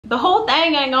The whole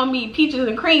thing ain't gonna be peaches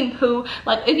and cream poo.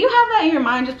 Like, if you have that in your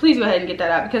mind, just please go ahead and get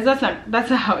that out, because that's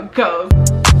not how it goes.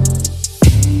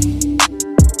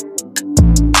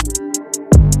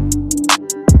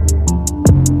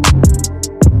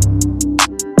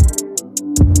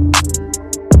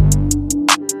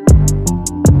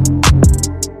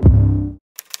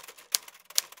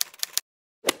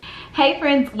 Hey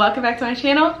friends, welcome back to my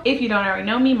channel. If you don't already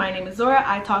know me, my name is Zora.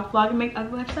 I talk, vlog, and make other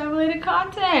lifestyle related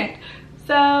content.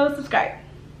 So subscribe.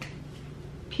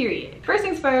 Period. First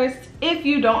things first, if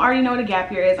you don't already know what a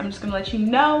gap year is, I'm just gonna let you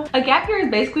know. A gap year is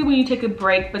basically when you take a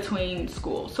break between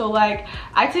school. So like,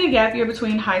 I took a gap year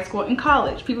between high school and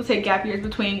college. People take gap years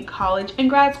between college and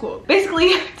grad school.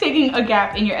 Basically taking a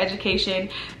gap in your education,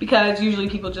 because usually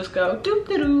people just go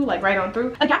doo-doo-doo, like right on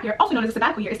through. A gap year, also known as a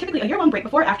sabbatical year, is typically a year-long break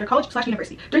before or after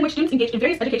college/university, during which students engage in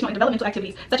various educational and developmental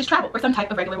activities such as travel or some type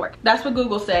of regular work. That's what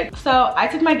Google said. So I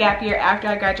took my gap year after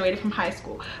I graduated from high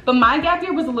school. But my gap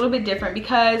year was a little bit different,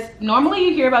 because normally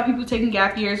you hear about people taking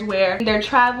gap years where they're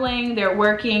traveling, they're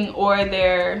working, or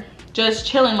they're just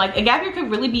chilling. Like, a gap year could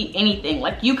really be anything.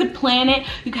 Like, you could plan it,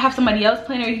 you could have somebody else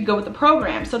plan it, or you could go with the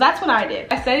program. So that's what I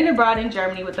did. I studied abroad in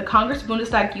Germany with the Congress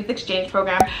Bundestag Youth Exchange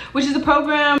Program, which is a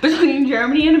program between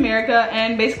Germany and America,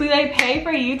 and basically they pay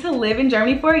for you to live in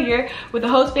Germany for a year with a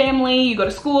host family. You go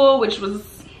to school,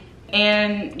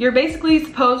 and you're basically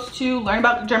supposed to learn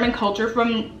about German culture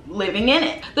from living in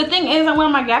it. The thing is, I went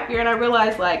on my gap year and I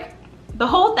realized, like, the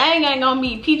whole thing ain't gonna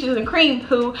be peaches and cream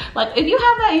poo. Like, if you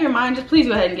have that in your mind, just please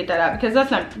go ahead and get that out, because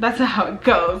that's not how it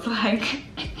goes. Like,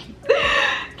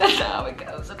 that's not how it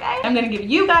goes, okay? I'm gonna give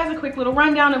you guys a quick little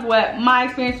rundown of what my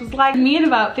experience was like. Me and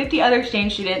about 50 other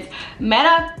exchange students met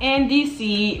up in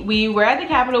DC. We were at the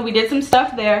Capitol, we did some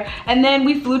stuff there, and then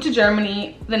we flew to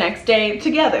Germany the next day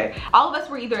together. All of us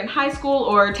were either in high school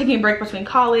or taking a break between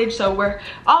college, so we're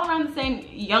all around the same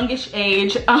youngish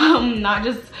age, not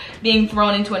just being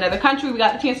thrown into another country. We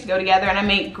got the chance to go together, and I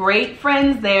made great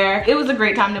friends there. It was a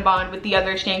great time to bond with the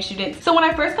other exchange students. So when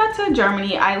I first got to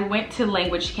Germany, I went to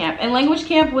language camp, and language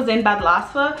camp was in Bad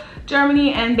Lasfa,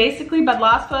 Germany, and basically Bad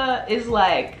Lasfa is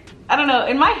like, I don't know,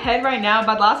 in my head right now,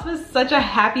 Bad Lasfa is such a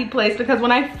happy place, because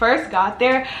when I first got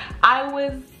there, I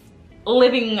was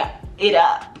living it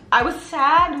up. I was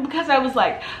sad because I was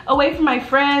like away from my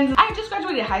friends. I had just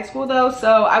graduated high school though,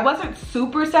 so I wasn't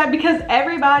super sad, because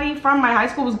everybody from my high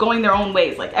school was going their own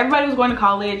ways. Like, everybody was going to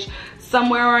college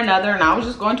somewhere or another, and I was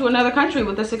just going to another country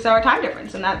with a 6-hour time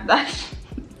difference, and that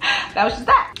was just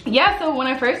that. Yeah, so when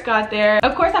I first got there,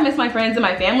 of course I miss my friends and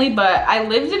my family, but I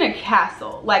lived in a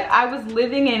castle. Like, I was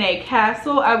living in a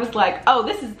castle. I was like, oh,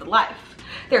 this is the life.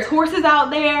 There's horses out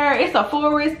there, it's a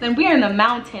forest, and we're in the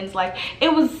mountains. Like,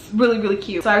 it was really, really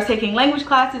cute. So I was taking language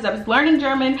classes, I was learning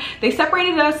German. They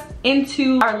separated us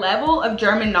into our level of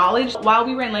German knowledge. While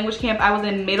we were in language camp, I was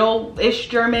in middle-ish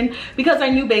German, because I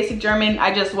knew basic German.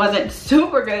 I just wasn't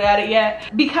super good at it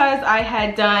yet, because I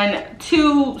had done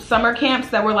 2 summer camps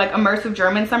that were like immersive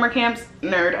German summer camps.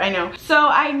 Nerd, I know. So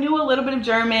I knew a little bit of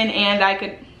German, and I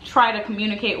could try to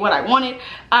communicate what I wanted.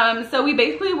 So we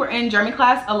basically were in German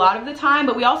class a lot of the time,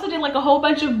 but we also did like a whole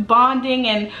bunch of bonding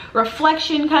and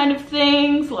reflection kind of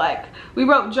things. Like, we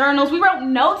wrote journals, we wrote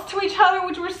notes to each other,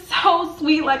 which were so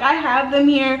sweet. Like, I have them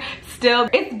here still.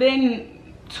 It's been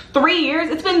 3 years.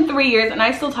 It's been 3 years, and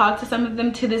I still talk to some of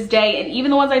them to this day, and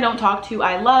even the ones I don't talk to,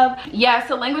 I love. Yeah,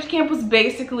 so language camp was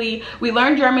basically, we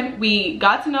learned German, we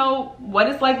got to know what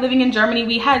it's like living in Germany.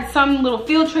 We had some little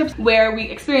field trips where we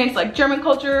experienced like German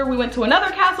culture. We went to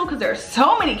another castle, because there are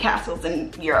so many castles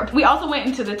in Europe. We also went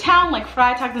into the town, like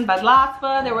Freitags in Bad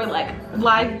Lasfa. There were like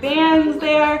live bands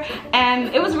there,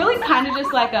 and it was really kind of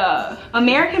just like a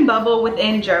American bubble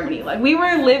within Germany. Like, we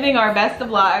were living our best of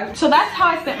lives. So that's how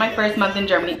I spent my first month in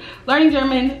Germany. Learning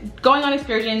German, going on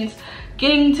excursions,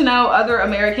 getting to know other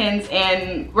Americans,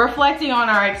 and reflecting on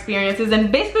our experiences,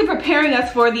 and basically preparing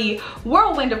us for the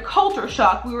whirlwind of culture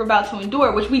shock we were about to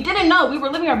endure, which we didn't know. We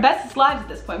were living our bestest lives at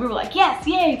this point. We were like, yes,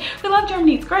 yay, we love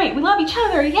Germany, it's great, we love each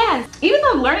other, yes. Even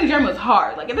though learning German was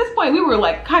hard, like at this point we were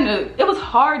like it was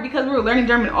hard because we were learning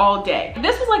German all day.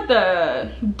 This was like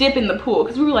the dip in the pool,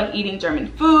 because we were like eating German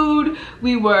food,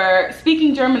 we were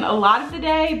speaking German a lot of the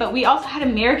day, but we also had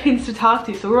Americans to talk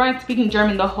to, so we weren't speaking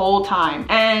German the whole time.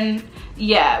 And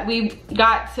yeah, we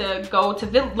got to go to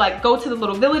the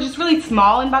little village. It's really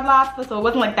small in Bad Lasfa, so it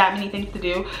wasn't like that many things to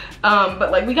do.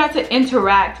 But like, we got to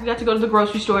interact. We got to go to the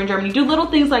grocery store in Germany, do little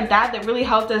things like that that really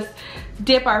helped us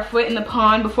dip our foot in the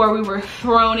pond before we were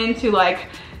thrown into like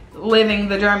living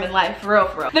the German life for real,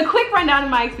 for real. The quick rundown of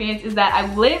my experience is that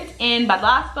I lived in Bad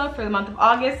Laspa for the month of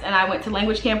August, and I went to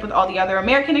language camp with all the other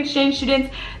American exchange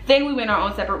students. Then we went our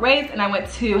own separate ways, and I went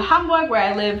to Hamburg, where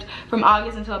I lived from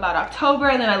August until about October,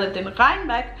 and then I lived in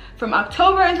Rheinbeck from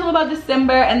October until about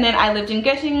December, and then I lived in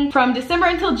Göttingen from December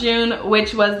until June,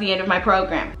 which was the end of my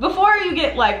program. Before you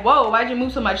get like, whoa, why'd you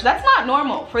move so much? That's not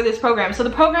normal for this program. So the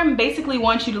program basically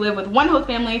wants you to live with one host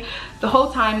family the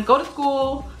whole time, go to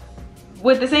school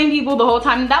with the same people the whole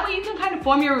time. That way you can kind of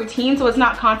form your routine, so it's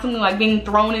not constantly like being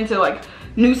thrown into like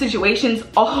new situations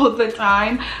all the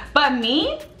time. But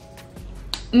me,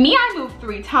 I moved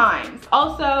 3 times.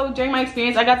 Also, during my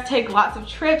experience, I got to take lots of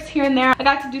trips here and there. I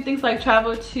got to do things like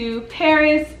travel to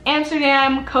Paris,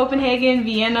 Amsterdam, Copenhagen,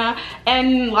 Vienna,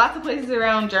 and lots of places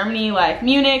around Germany like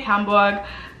Munich, Hamburg,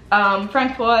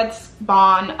 Frankfurt,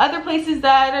 Bonn, other places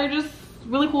that are just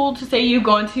really cool to say you've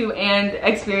gone to and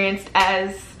experienced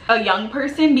as a young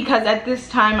person, because at this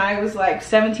time I was like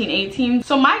 17, 18.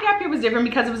 So my gap year was different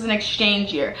because it was an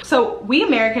exchange year. So we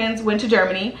Americans went to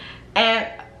Germany and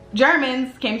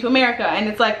Germans came to America, and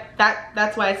it's like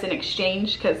that's why it's an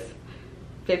exchange, because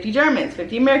 50 Germans,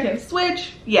 50 Americans,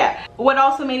 switch. Yeah. What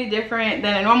also made it different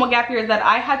than a normal gap year is that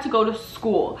I had to go to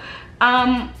school.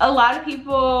 A lot of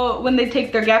people, when they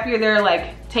take their gap year, they're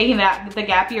like taking the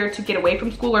gap year to get away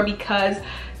from school, or because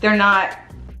they're not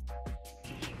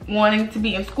wanting to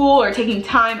be in school or taking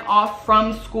time off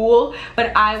from school.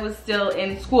 But I was still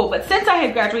in school. But since I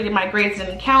had graduated, my grades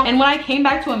didn't count. And when I came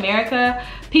back to America,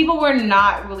 people were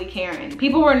not really caring.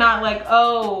 People were not like,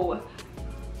 oh,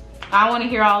 I want to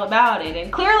hear all about it.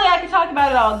 And clearly I could talk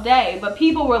about it all day, but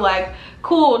people were like,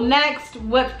 cool, next,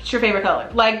 what's your favorite color?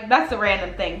 Like, that's a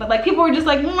random thing. But like, people were just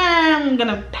like, I'm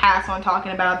gonna pass on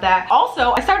talking about that.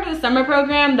 Also, I started a summer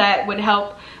program that would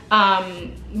help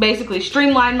basically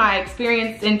streamline my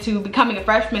experience into becoming a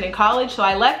freshman in college. So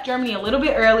I left Germany a little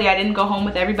bit early. I didn't go home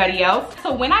with everybody else.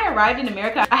 So when I arrived in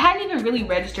America, I hadn't even really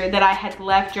registered that I had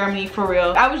left Germany for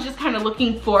real. I was just kind of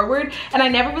looking forward, and I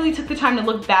never really took the time to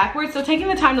look backwards. So taking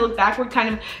the time to look backward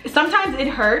kind of, sometimes it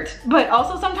hurt, but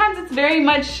also sometimes it's very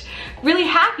much really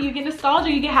happy. You get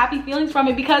nostalgia, you get happy feelings from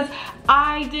it, because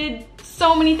I did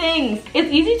so many things.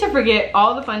 It's easy to forget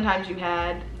all the fun times you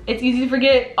had. It's easy to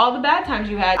forget all the bad times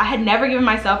you had. I had never given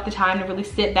myself the time to really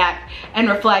sit back and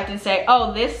reflect and say,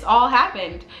 oh, this all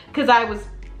happened, because I was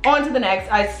on to the next.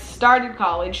 I started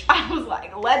college. I was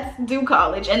like, let's do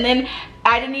college. And then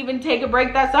I didn't even take a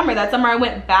break that summer. That summer I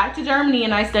went back to Germany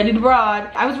and I studied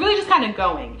abroad. I was really just kind of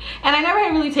going. And I never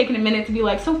had really taken a minute to be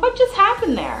like, so what just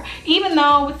happened there? Even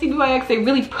though with CBYX, they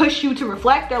really push you to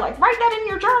reflect. They're like, write that in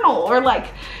your journal, or like,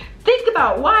 think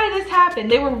about why this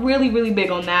happened. They were really, really big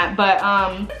on that. But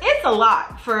it's a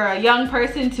lot for a young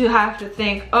person to have to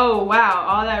think, oh wow,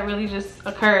 all that really just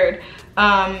occurred.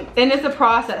 And it's a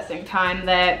processing time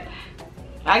that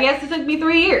I guess it took me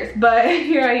 3 years, but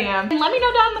here I am. And let me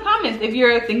know down in the comments if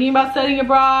you're thinking about studying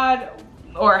abroad,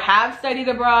 or have studied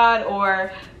abroad,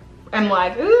 or am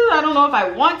like, ooh, I don't know if I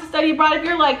want to study abroad. If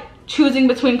you're like choosing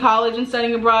between college and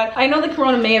studying abroad, I know the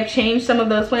corona may have changed some of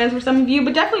those plans for some of you,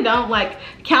 but definitely don't like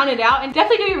count it out, and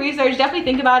definitely do your research. Definitely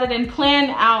think about it and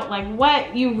plan out like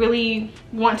what you really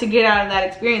want to get out of that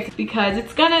experience, because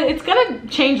it's gonna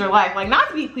change your life. Like, not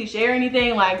to be cliche or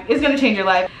anything, like it's gonna change your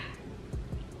life,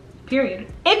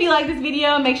 period. If you like this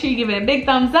video, make sure you give it a big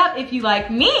thumbs up. If you like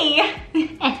me,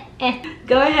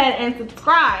 go ahead and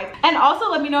subscribe. And also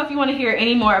let me know if you want to hear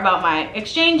any more about my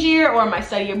exchange year or my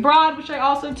study abroad, which I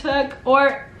also took,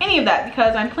 or any of that,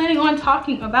 because I'm planning on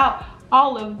talking about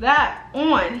all of that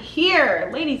on here,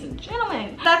 ladies and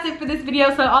gentlemen. That's it for this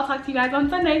video, so I'll talk to you guys on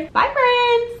Sunday. Bye,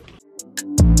 friends.